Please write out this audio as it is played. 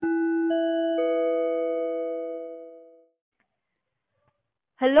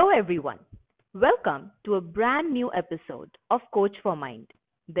Hello, everyone. Welcome to a brand new episode of Coach for Mind,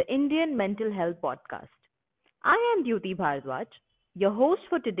 the Indian Mental Health Podcast. I am Dyuti Bhardwaj, your host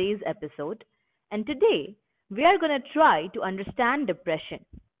for today's episode, and today we are going to try to understand depression,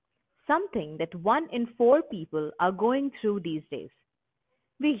 something that one in four people are going through these days.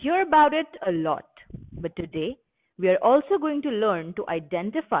 We hear about it a lot, but today we are also going to learn to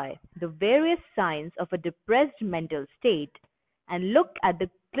identify the various signs of a depressed mental state and look at the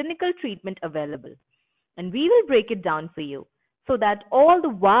clinical treatment available. And we will break it down for you so that all the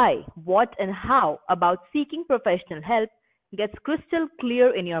why, what, and how about seeking professional help gets crystal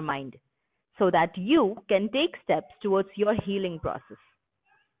clear in your mind so that you can take steps towards your healing process.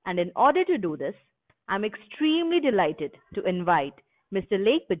 And in order to do this, I'm extremely delighted to invite Mr.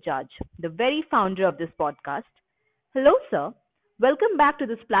 Lake Bajaj, the very founder of this podcast. Hello, sir. Welcome back to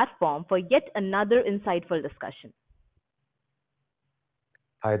this platform for yet another insightful discussion.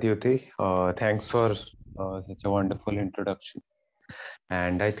 Hi, Dyuti. Thanks for such a wonderful introduction.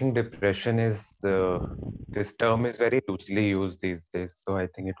 And I think depression this term is very loosely used these days. So I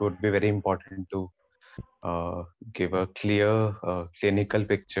think it would be very important to uh, give a clear clinical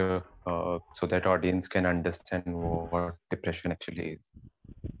picture so that audience can understand what depression actually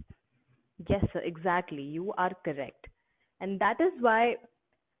is. Yes, sir, exactly. You are correct. And that is why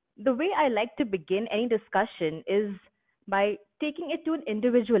the way I like to begin any discussion is by taking it to an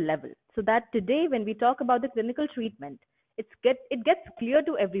individual level. So that today, when we talk about the clinical treatment, it gets clear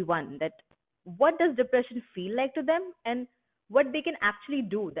to everyone that what does depression feel like to them and what they can actually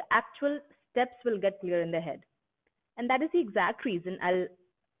do. The actual steps will get clear in their head. And that is the exact reason I'll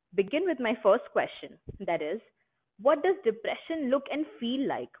begin with my first question. That is, what does depression look and feel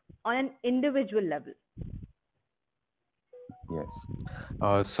like on an individual level?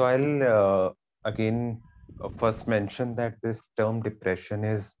 Yes. So I'll again first mention that this term depression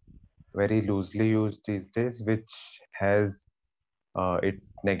is very loosely used these days, which has its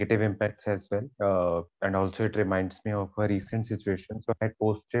negative impacts as well. And also, it reminds me of a recent situation. So, I had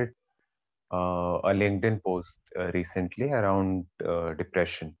posted a LinkedIn post recently around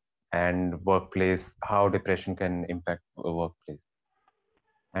depression and workplace, how depression can impact a workplace.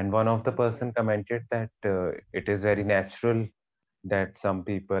 And one of the person commented that it is very natural that some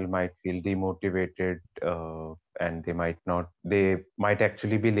people might feel demotivated and they might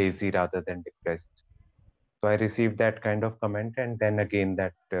actually be lazy rather than depressed. So I received that kind of comment, and then again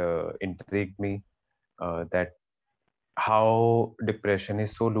that intrigued me that how depression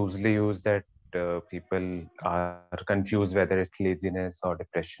is so loosely used that people are confused whether it's laziness or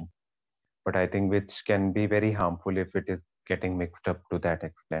depression. But I think which can be very harmful if it is getting mixed up to that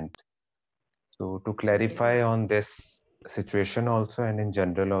extent. So to clarify on this situation also and in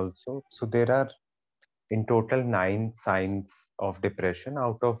general also, so there are in total 9 signs of depression,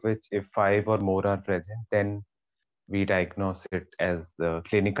 out of which if 5 or more are present, then we diagnose it as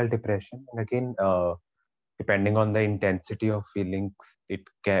clinical depression. And again, depending on the intensity of feelings, it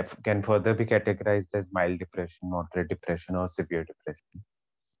can further be categorized as mild depression, moderate depression, or severe depression.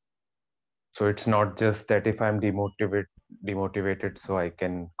 So it's not just that if I'm demotivated, so I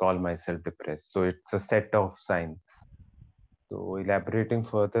can call myself depressed. So it's a set of signs. So elaborating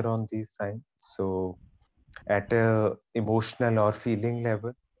further on these signs, so at a emotional or feeling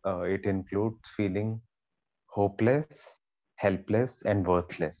level, it includes feeling hopeless, helpless, and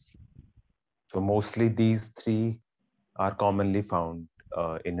worthless. So mostly these three are commonly found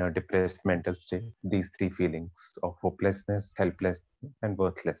in a depressed mental state. These three feelings of hopelessness, helplessness, and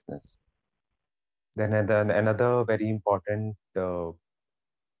worthlessness. Then another very important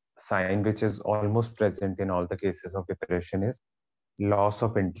sign, which is almost present in all the cases of depression, is loss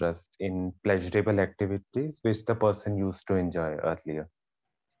of interest in pleasurable activities which the person used to enjoy earlier.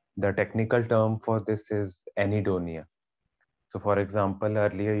 The technical term for this is anhedonia. So, for example,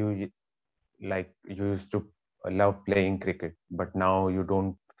 earlier you used to love playing cricket, but now you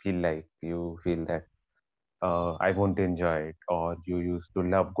don't feel like you feel that I won't enjoy it, or you used to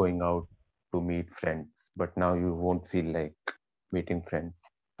love going out to meet friends, but now you won't feel like meeting friends.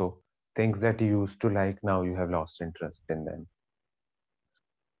 So things that you used to like, now you have lost interest in them.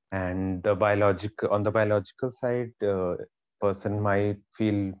 And on the biological side, person might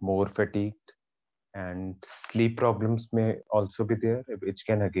feel more fatigued, and sleep problems may also be there, which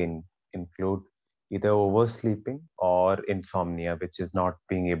can again include either oversleeping or insomnia, which is not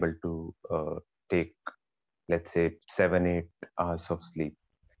being able to take, let's say, 7 8 hours of sleep.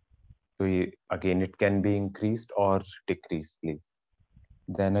 So again, it can be increased or decreased sleep.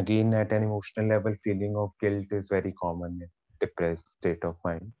 Then again, at an emotional level, feeling of guilt is very common in depressed state of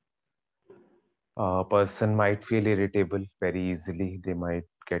mind. A person might feel irritable very easily. They might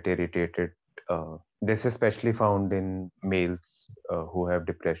get irritated. This is especially found in males who have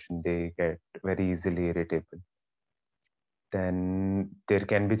depression. They get very easily irritable. Then there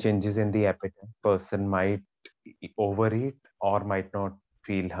can be changes in the appetite. Person might overeat or might not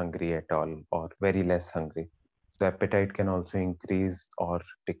feel hungry at all or very less hungry. So appetite can also increase or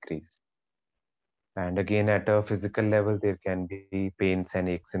decrease. And again, at a physical level, there can be pains and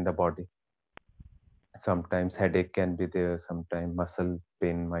aches in the body. Sometimes headache can be there, sometimes muscle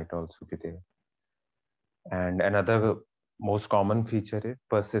pain might also be there. And another most common feature is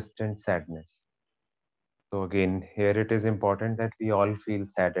persistent sadness. So again, here it is important that we all feel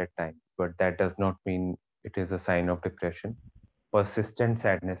sad at times, but that does not mean it is a sign of depression. Persistent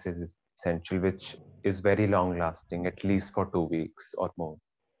sadness is essential, which is very long lasting, at least for 2 weeks or more.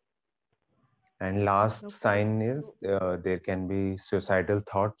 And last Okay. sign is So, there can be suicidal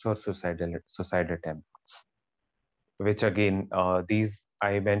thoughts or suicide attempts, which again, these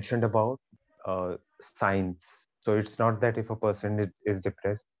I mentioned about signs. So it's not that if a person is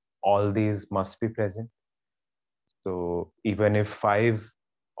depressed, all these must be present. So even if five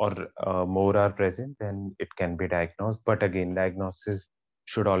or more are present, then it can be diagnosed. But again, diagnosis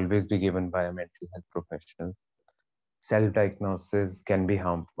should always be given by a mental health professional. Self-diagnosis can be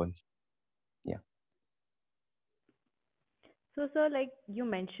harmful. Yeah. so sir, like you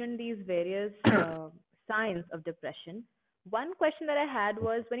mentioned these various signs of depression. One question that I had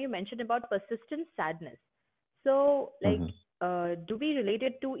was when you mentioned about persistent sadness. So, like, Mhm. do we relate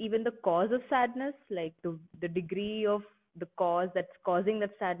it to even the cause of sadness, like the degree of the cause that's causing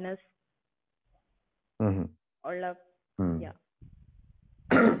that sadness, Mhm. or like, Hmm. yeah,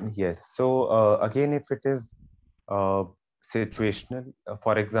 Yes. So again, if it is uh, situational,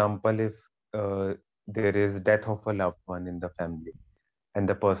 for example, if there is death of a loved one in the family and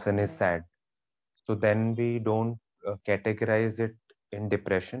the person is right, sad, so then we don't categorize it in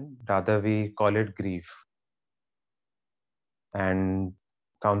depression. Rather, we call it grief. And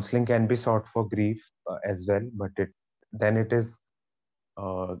counseling can be sought for grief as well, but it is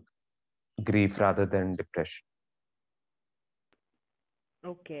uh, grief rather than depression.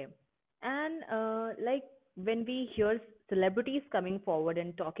 okay. And like when we hear celebrities coming forward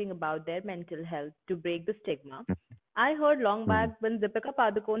and talking about their mental health to break the stigma, I heard long Mm-hmm. back when Deepika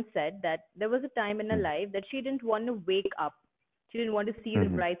Padukone said that there was a time in her life that she didn't want to wake up. She didn't want to see the Mm-hmm.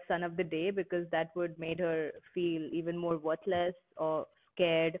 bright sun of the day because that would made her feel even more worthless or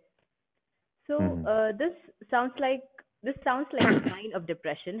scared. So Mm-hmm. this sounds like a sign of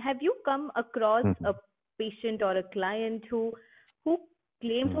depression. Have you come across Mm-hmm. a patient or a client who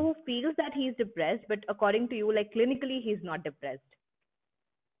claims or Mm-hmm. who feels that he's depressed, but according to you, like clinically, he's not depressed?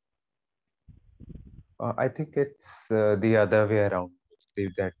 I think it's the other way around. Mostly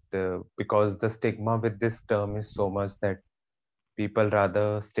that because the stigma with this term is so much that people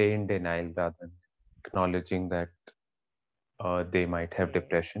rather stay in denial rather than acknowledging that they might have Okay.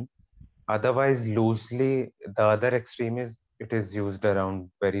 depression. Otherwise, loosely, the other extreme is it is used around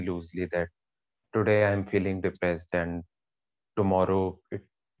very loosely that today I'm feeling depressed and tomorrow it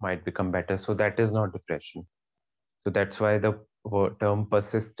might become better. So that is not depression. So that's why the term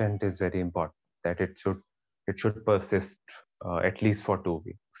persistent is very important. That it should persist at least for 2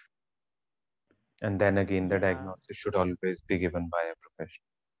 weeks, and then again the Yeah. diagnosis should always be given by a professional.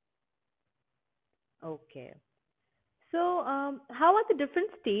 Okay. So, how are the different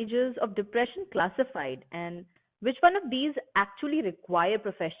stages of depression classified, and which one of these actually require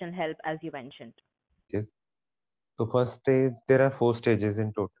professional help, as you mentioned? Stages. So first stage, there are four stages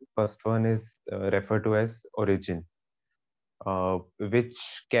in total. First one is referred to as origin, which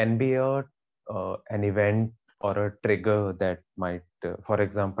can be an event or a trigger that might, for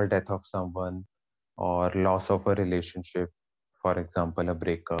example, death of someone or loss of a relationship, for example, a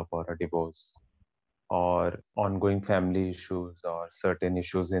breakup or a divorce, or ongoing family issues or certain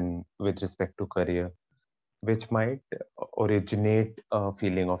issues in with respect to career, which might originate a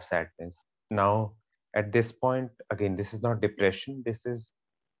feeling of sadness. Now, at this point, again, this is not depression, this is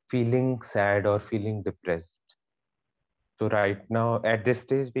feeling sad or feeling depressed. So right now, at this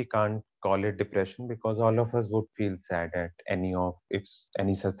stage, we can't call it depression because all of us would feel sad at any of if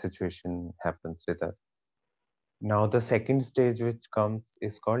any such situation happens with us. Now, the second stage which comes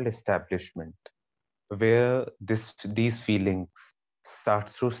is called establishment, where these feelings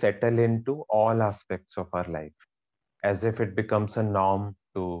starts to settle into all aspects of our life, as if it becomes a norm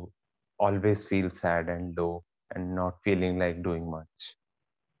to always feel sad and low and not feeling like doing much.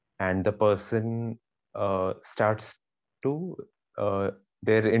 And the person starts to uh,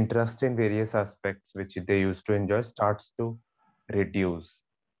 their interest in various aspects which they used to enjoy starts to reduce.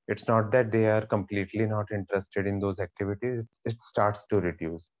 It's not that they are completely not interested in those activities, it starts to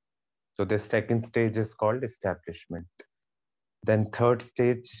reduce. So the second stage is called establishment. Then third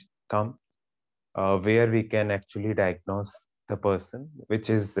stage comes where we can actually diagnose the person, which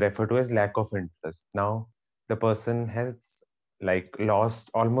is referred to as lack of interest. Now the person has like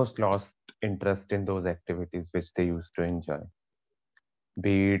almost lost interest in those activities which they used to enjoy,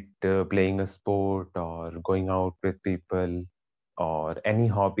 be it playing a sport or going out with people or any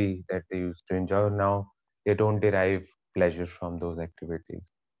hobby that they used to enjoy. Now they don't derive pleasure from those activities.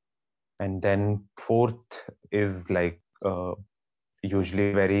 And then fourth is like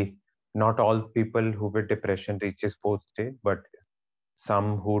usually very, not all people who with depression reaches fourth stage, but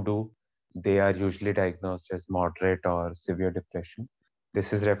some who do, they are usually diagnosed as moderate or severe depression.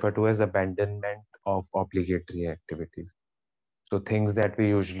 This is referred to as abandonment of obligatory activities. So things that we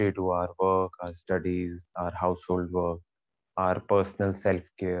usually do, our work, our studies, our household work, our personal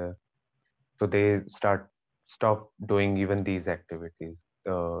self-care. So they stop doing even these activities,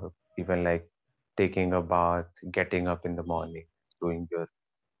 even like taking a bath, getting up in the morning, doing your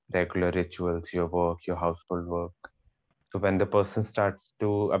regular rituals, your work, your household work. So when the person starts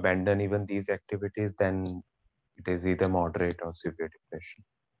to abandon even these activities, then it is either moderate or severe depression.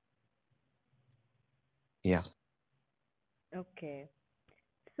 Yeah. Okay.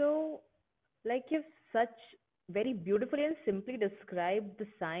 So, like you've such very beautifully and simply described the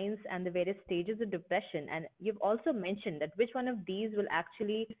signs and the various stages of depression, and you've also mentioned that which one of these will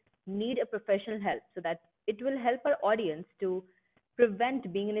actually need a professional help, so that it will help our audience to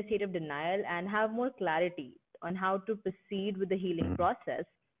prevent being in a state of denial and have more clarity on how to proceed with the healing Mm. process.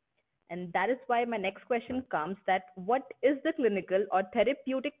 And that is why my next question comes, that what is the clinical or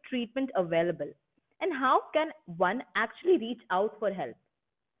therapeutic treatment available, and how can one actually reach out for help?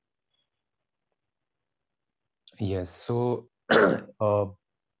 Yes. So, so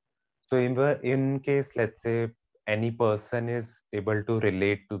in case, let's say, any person is able to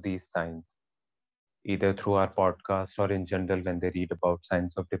relate to these signs, either through our podcast or in general when they read about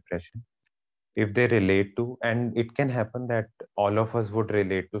signs of depression, if they relate to, and it can happen that all of us would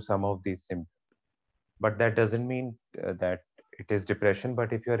relate to some of these symptoms, but that doesn't mean that it is depression.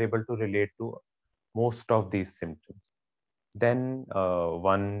 But if you are able to relate to most of these symptoms, then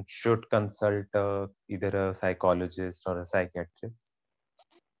one should consult either a psychologist or a psychiatrist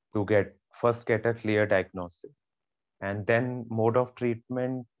to get a clear diagnosis. And then mode of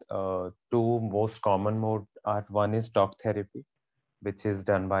treatment, two most common mode are, one is talk therapy, which is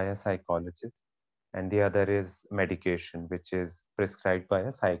done by a psychologist, and the other is medication, which is prescribed by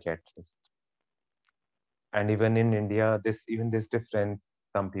a psychiatrist. And even in India, this difference,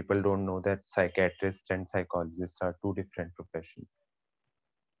 some people don't know that psychiatrists and psychologists are two different professions.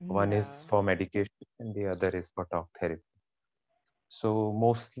 One is Yeah. for medication and the other is for talk therapy. So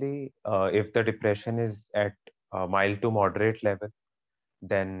mostly, if the depression is at a mild to moderate level,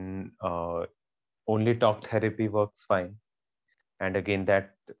 then only talk therapy works fine. And again,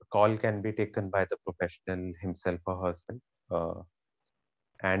 that call can be taken by the professional himself or herself. Uh,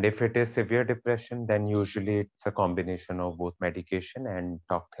 and if it is severe depression, then usually it's a combination of both medication and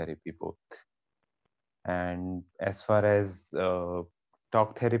talk therapy both. And as far as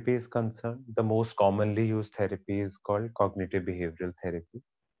talk therapy is concerned, the most commonly used therapy is called cognitive behavioral therapy,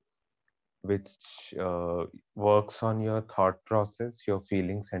 which works on your thought process, your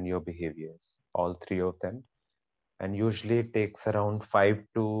feelings, and your behaviors, all three of them. And usually it takes around 5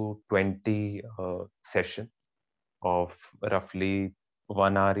 to 20 sessions of roughly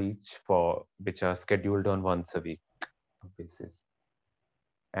 1 hour each, for which are scheduled on once a week basis.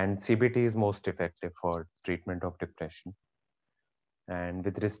 And CBT is most effective for treatment of depression. And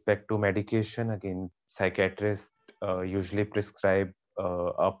with respect to medication, again, psychiatrists usually prescribe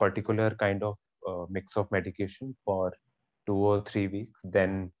a particular kind of mix of medication for 2 or 3 weeks.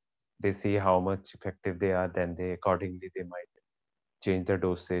 Then they see how much effective they are. Then they accordingly they might change the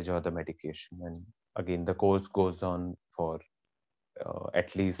dosage or the medication. And again, the course goes on for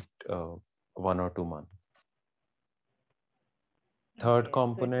at least 1 or 2 months. Third Okay.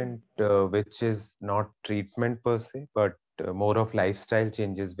 So it is. component, which is not treatment per se, but more of lifestyle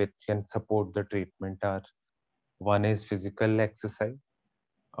changes which can support the treatment, are, one is physical exercise,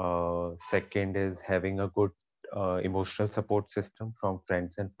 second is having a good emotional support system from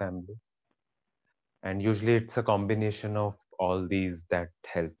friends and family, and usually it's a combination of all these that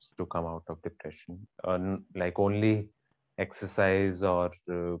helps to come out of depression. Like only exercise or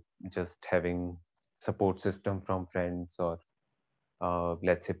just having support system from friends, or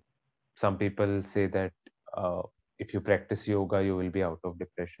let's say some people say that if you practice yoga you will be out of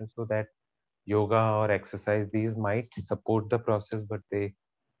depression, so that yoga or exercise, these might support the process, but they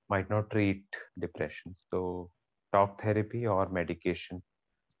might not treat depression. So talk therapy or medication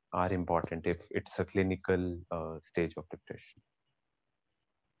are important if it's a clinical stage of depression.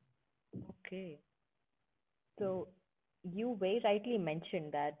 Okay. So you very rightly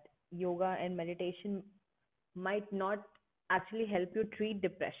mentioned that yoga and meditation might not actually help you treat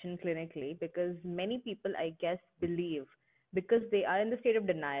depression clinically, because many people, I guess, believe, because they are in the state of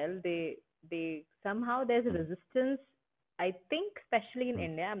denial, they somehow there's a Mm, resistance, I think, especially in mm,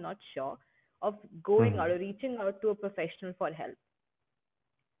 India, I'm not sure, of going out mm, or reaching out to a professional for help,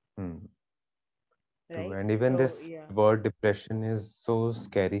 mm. True. right? And even So this yeah. word depression is so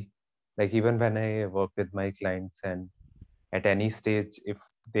scary. Like even when I work with my clients and at any stage, if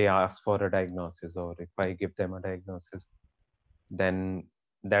they ask for a diagnosis or if I give them a diagnosis, then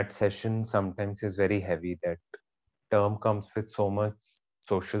that session sometimes is very heavy. That term comes with so much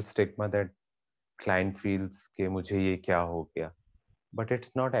social stigma that client feels कि मुझे ये क्या हो गया. But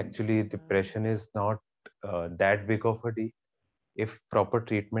it's not actually, Yeah. depression is not that big of a deal. If proper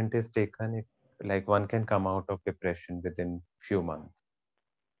treatment is taken, it like one can come out of depression within few months.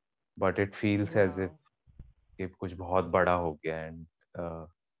 But it feels as if Wow. कि कुछ बहुत बड़ा हो गया. And uh,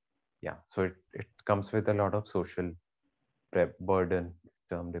 yeah, so it comes with a lot of social burden,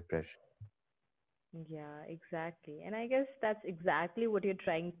 term depression. Yeah, exactly. And I guess that's exactly what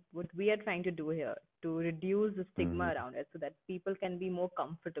we are trying to do here, to reduce the Hmm. stigma around it so that people can be more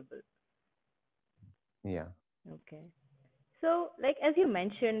comfortable. Yeah. Okay. So, like as you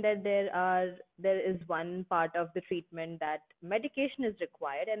mentioned that there is one part of the treatment that medication is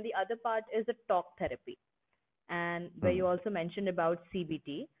required, and the other part is the talk therapy, and where Hmm. you also mentioned about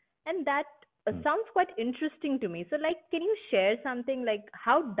CBT, and that Hmm. sounds quite interesting to me. So, like, can you share something like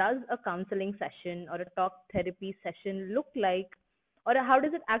how does a counseling session or a talk therapy session look like, or how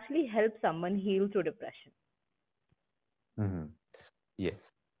does it actually help someone heal through depression? Hmm.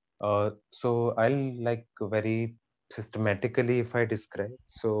 Yes. So I'll like very systematically if I describe.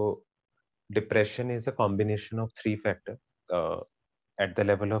 So depression is a combination of three factors uh, at the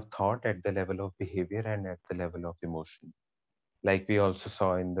level of thought, at the level of behavior, and at the level of emotion. Like we also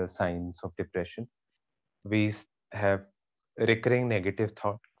saw in the signs of depression, we have recurring negative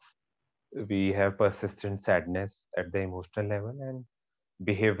thoughts, we have persistent sadness at the emotional level, and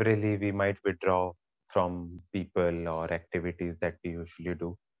behaviorally, we might withdraw from people or activities that we usually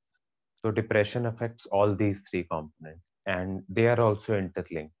do. So depression affects all these three components, and they are also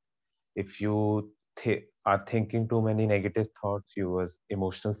interlinked. If you are thinking too many negative thoughts, your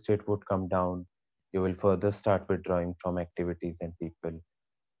emotional state would come down. You will further start withdrawing from activities and people,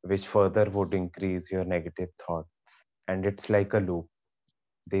 which further would increase your negative thoughts. And it's like a loop.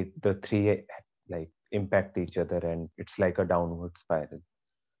 The three like impact each other, and it's like a downward spiral.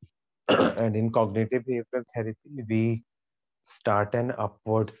 And in cognitive behavioral therapy, we start an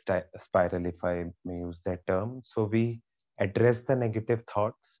upward spiral, if I may use that term. So we address the negative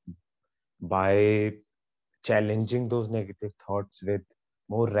thoughts by challenging those negative thoughts with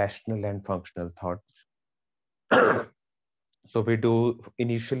more rational and functional thoughts. So we do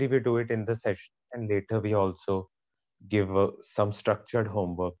initially we do it in the session, and later we also give some structured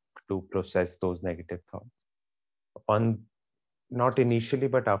homework to process those negative thoughts. On not initially,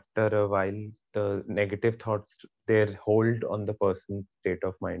 but after a while, the negative thoughts, their hold on the person's state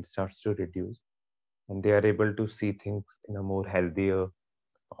of mind starts to reduce, and they are able to see things in a more healthier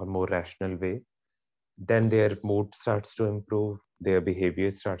or more rational way. Then their mood starts to improve, their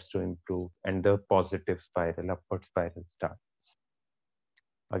behavior starts to improve, and the positive spiral, upward spiral starts.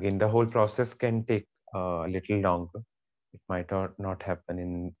 Again, the whole process can take a little longer. It might not happen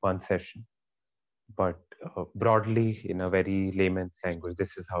in one session, but broadly, in a very layman's language,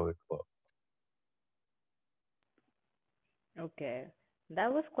 this is how it works. Okay.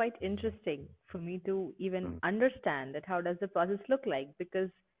 That was quite interesting for me to even Mm, understand that how does the process look like, because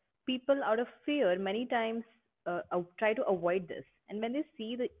people out of fear many times try to avoid this, and when they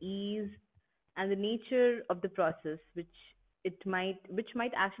see the ease and the nature of the process, which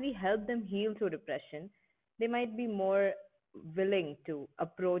might actually help them heal through depression, they might be more willing to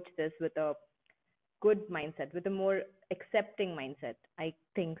approach this with a good mindset, with a more accepting mindset, I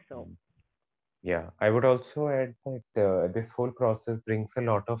think so. mm. Yeah, I would also add that this whole process brings a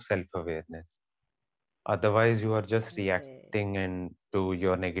lot of self-awareness. Otherwise, you are just Okay. reacting and to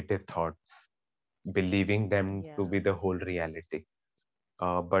your negative thoughts, believing them to Yeah. be the whole reality.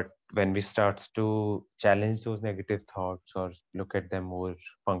 But when we start to challenge those negative thoughts or look at them more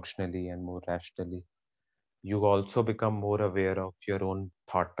functionally and more rationally, you also become more aware of your own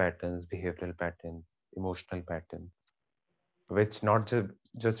thought patterns, behavioral patterns, emotional patterns, which not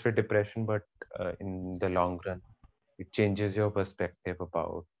just for depression, but in the long run, it changes your perspective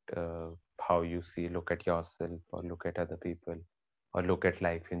about uh, how you see, look at yourself, or look at other people, or look at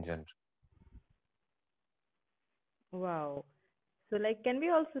life in general. Wow. So, like, can we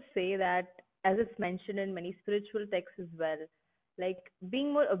also say that, as it's mentioned in many spiritual texts as well, like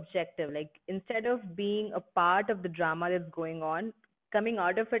being more objective, like instead of being a part of the drama that's going on, coming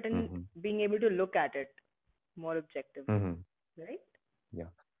out of it and Hmm. being able to look at it more objectively, Hmm. right? Yeah.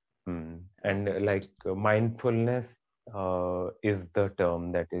 And Okay. mindfulness is the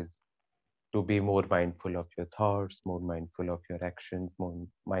term that is to be more mindful of your thoughts, more mindful of your actions, more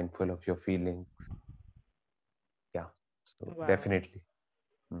mindful of your feelings. Yeah. So Wow. definitely.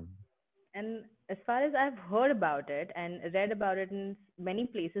 Mm. And as far as I've heard about it and read about it in many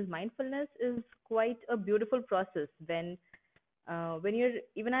places, mindfulness is quite a beautiful process when you're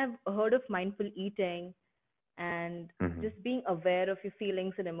even I've heard of mindful eating and Hmm. just being aware of your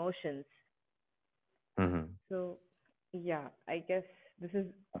feelings and emotions. Hmm. So yeah, I guess this is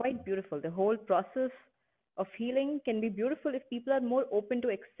quite beautiful. The whole process of healing can be beautiful if people are more open to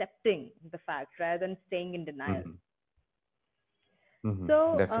accepting the fact rather than staying in denial. Hmm. Hmm.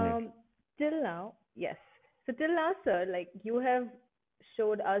 So, Definitely. till now, yes. So till now, sir, like you have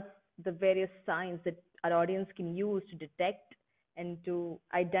showed us the various signs that our audience can use to detect and to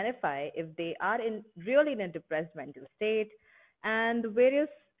identify if they are in really in a depressed mental state, and the various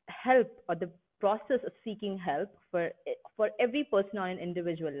help or the process of seeking help for every person on an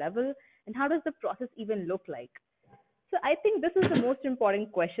individual level, and how does the process even look like? So I think this is the most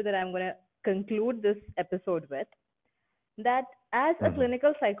important question that I'm going to conclude this episode with, that as a Hmm.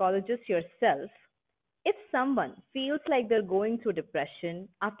 clinical psychologist yourself, if someone feels like they're going through depression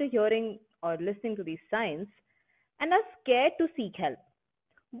after hearing or listening to these signs and are scared to seek help,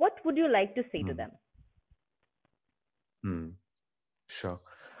 what would you like to say to Hmm. them? Hmm. Sure.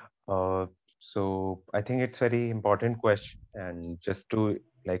 Uh, so I think it's very important question, and just to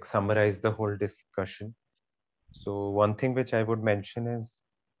like summarize the whole discussion. So one thing which I would mention is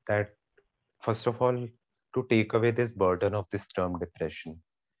that first of all, to take away this burden of this term depression,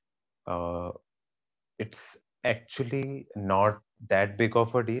 uh, it's actually not that big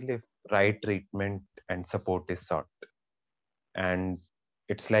of a deal if right treatment and support is sought. And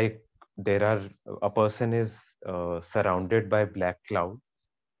it's like there are a person is surrounded by black clouds,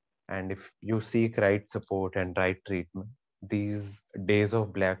 and if you seek right support and right treatment, these days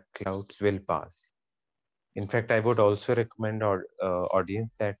of black clouds will pass. In fact, I would also recommend our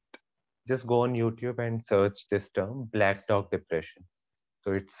audience that just go on YouTube and search this term, Black Dog Depression.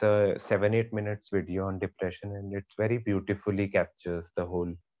 So it's a 7-8 minutes video on depression, and it very beautifully captures the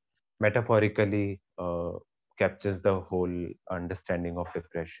whole, metaphorically captures the whole understanding of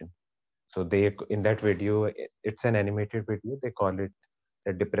depression. So they in that video, it's an animated video. They call it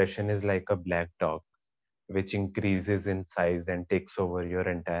that depression is like a black dog, which increases in size and takes over your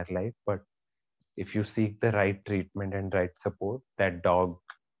entire life. But if you seek the right treatment and right support, that dog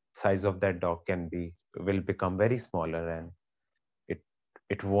size of that dog can be will become very smaller, and it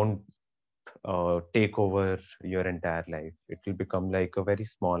it won't take over your entire life. It will become like a very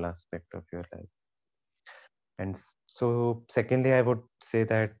small aspect of your life. And so, secondly, I would say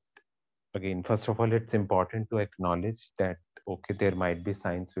that again, first of all, it's important to acknowledge that okay, there might be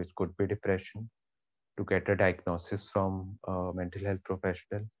signs which could be depression, to get a diagnosis from a mental health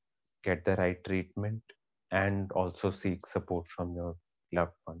professional, get the right treatment, and also seek support from your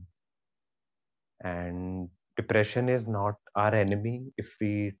loved ones. And depression is not our enemy. If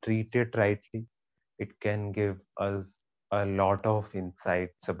we treat it rightly, it can give us a lot of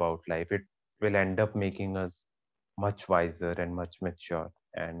insights about life. It will end up making us much wiser and much mature,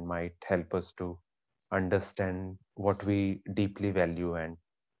 and might help us to understand what we deeply value and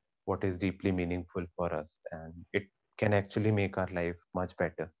what is deeply meaningful for us. And it can actually make our life much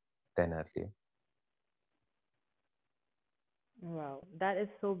better than earlier. Wow, that is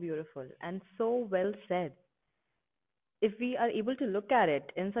so beautiful and so well said. If we are able to look at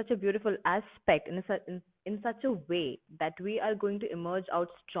it in such a beautiful aspect, in such a way that we are going to emerge out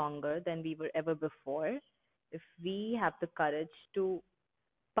stronger than we were ever before, if we have the courage to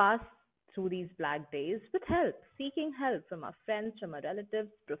pass through these black days with help, seeking help from our friends, from our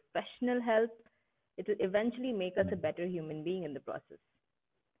relatives, professional help, it will eventually make us a Mhm. better human being in the process.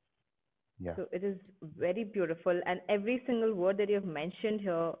 Yeah. So it is very beautiful, and every single word that you have mentioned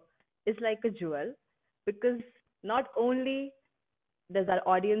here is like a jewel, because not only does our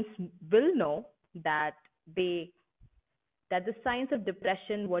audience will know that they that the signs of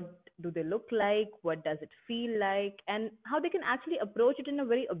depression, what do they look like, what does it feel like, and how they can actually approach it in a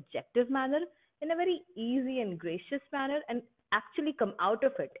very objective manner, in a very easy and gracious manner, and actually come out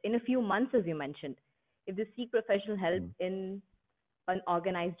of it in a few months, as you mentioned, if they seek professional help Mm. in an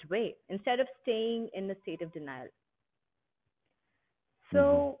organized way instead of staying in a state of denial. Mhm.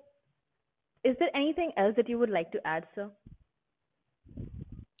 So, is there anything else that you would like to add, sir?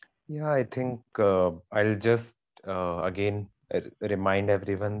 Yeah, I think I'll just again remind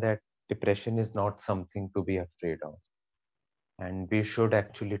everyone that depression is not something to be afraid of. And we should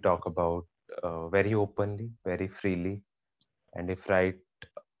actually talk about very openly, very freely. And if right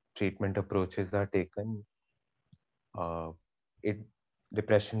treatment approaches are taken, uh, it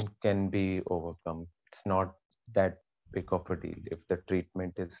depression can be overcome. It's not that big of a deal if the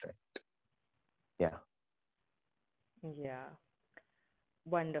treatment is right. Yeah. Yeah,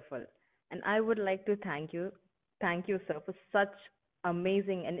 wonderful. And I would like to thank you, sir, for such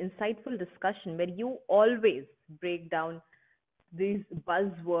amazing and insightful discussion where you always break down these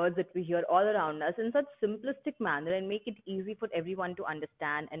buzzwords that we hear all around us in such simplistic manner and make it easy for everyone to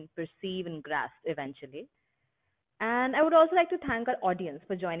understand and perceive and grasp eventually. And I would also like to thank our audience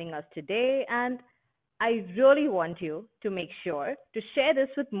for joining us today. And I really want you to make sure to share this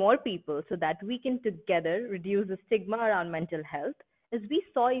with more people so that we can together reduce the stigma around mental health. As we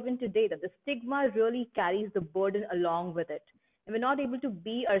saw even today, that the stigma really carries the burden along with it. And we're not able to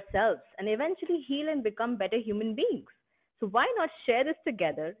be ourselves and eventually heal and become better human beings. So, why not share this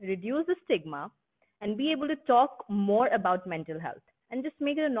together, reduce the stigma, and be able to talk more about mental health and just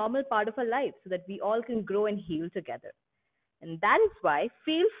make it a normal part of our life so that we all can grow and heal together. And that is why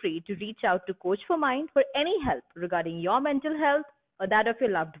feel free to reach out to Coach for Mind for any help regarding your mental health or that of your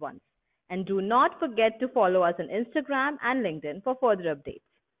loved ones. And do not forget to follow us on Instagram and LinkedIn for further updates.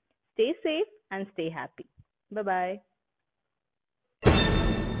 Stay safe and stay happy. Bye bye.